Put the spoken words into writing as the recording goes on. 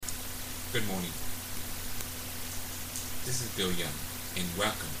Good morning. This is Bill Young, and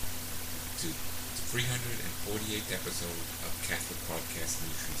welcome to the 348th episode of Catholic Podcast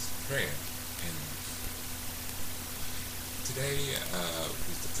Ministries Prayer and News. Today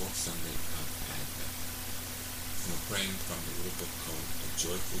is the fourth Sunday of Advent. We're praying from the little book called A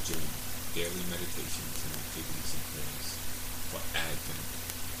Joyful Journey, Daily Meditations and Activities and Prayers for Advent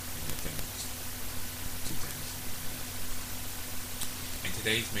and Advent 2000. And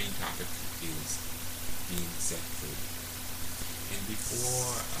today's main topic is being set free. And before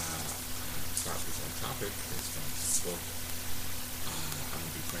I start with our topic, that's from this book, I'm going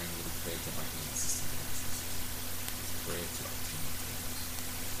to be praying a little prayer to my ancestors and officers. It's a prayer to obtain prayers.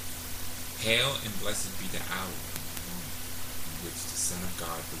 Hail and blessed be the hour and the moment in which the Son of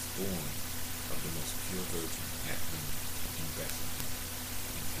God was born of the most pure Virgin at noon in Bethlehem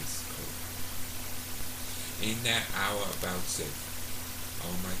in his court. In that hour about safe, O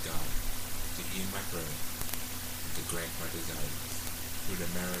my God, to hear my prayer, and to grant my desires, through the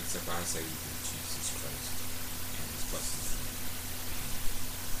merits of our Savior, Jesus Christ, and his blessed name.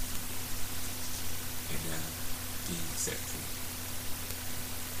 And now, being set free.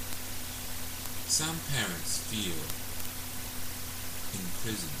 Some parents feel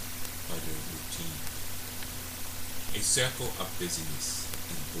imprisoned by their routine, a circle of busyness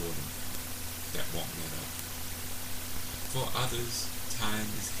and boredom that won't let up. For others,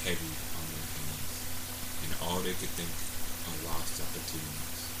 time is heavy on their hands, and all they could think are lost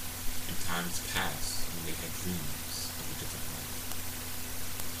opportunities, and times past when they had dreams of a different life.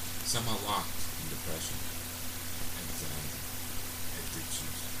 Some are locked in depression, anxiety,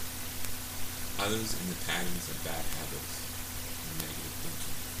 addictions. Others in the patterns of bad habits and negative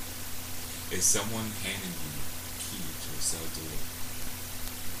thinking. Is someone handing you a key to a cell door?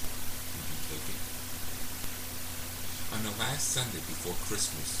 Will you take it? On the last Sunday before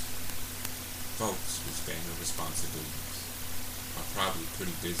Christmas, folks with family responsibilities are probably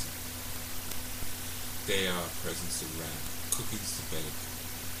pretty busy. There are presents to wrap, cookies to bake,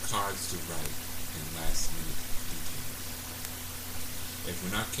 cards to write, and last-minute details. If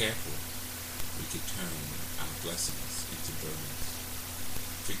we're not careful, we could turn our blessings into burdens,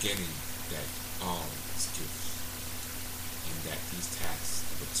 forgetting that all is gifts, and that these tasks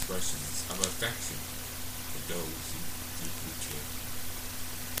of expressions of affection for those who deeply care.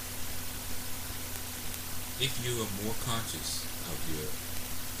 If you are more conscious of your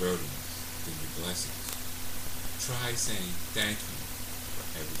burdens than your blessings, try saying thank you for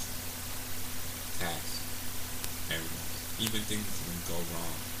everything. Tasks, everything, even things that can go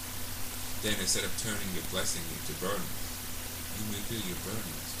wrong. Then instead of turning your blessing into burdens, you may feel your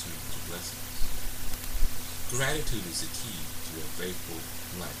burdens turn into blessings. Gratitude is the key to a faithful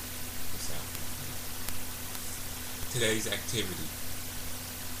life without complaint. Today's activity.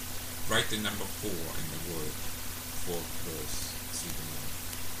 Write the number 4 in the word, 4th verse,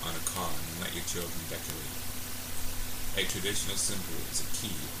 on a card and let your children decorate it. A traditional symbol is a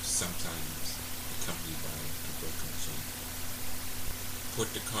key, sometimes accompanied by a broken chain.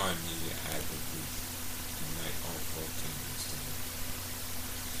 Put the card near your Advent wreath and light all 4 candles together.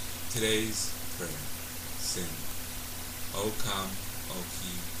 Today's prayer. Sing. O come, O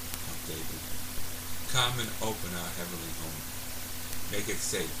King of David. Come and open our heavenly home. Make it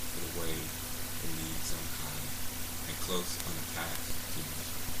safe for the way that leads on high and close on the path to you.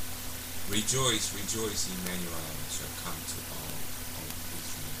 Rejoice, rejoice, Emmanuel shall come to all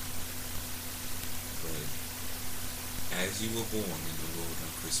Israel. Pray. As you were born in the world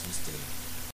on Christmas Day,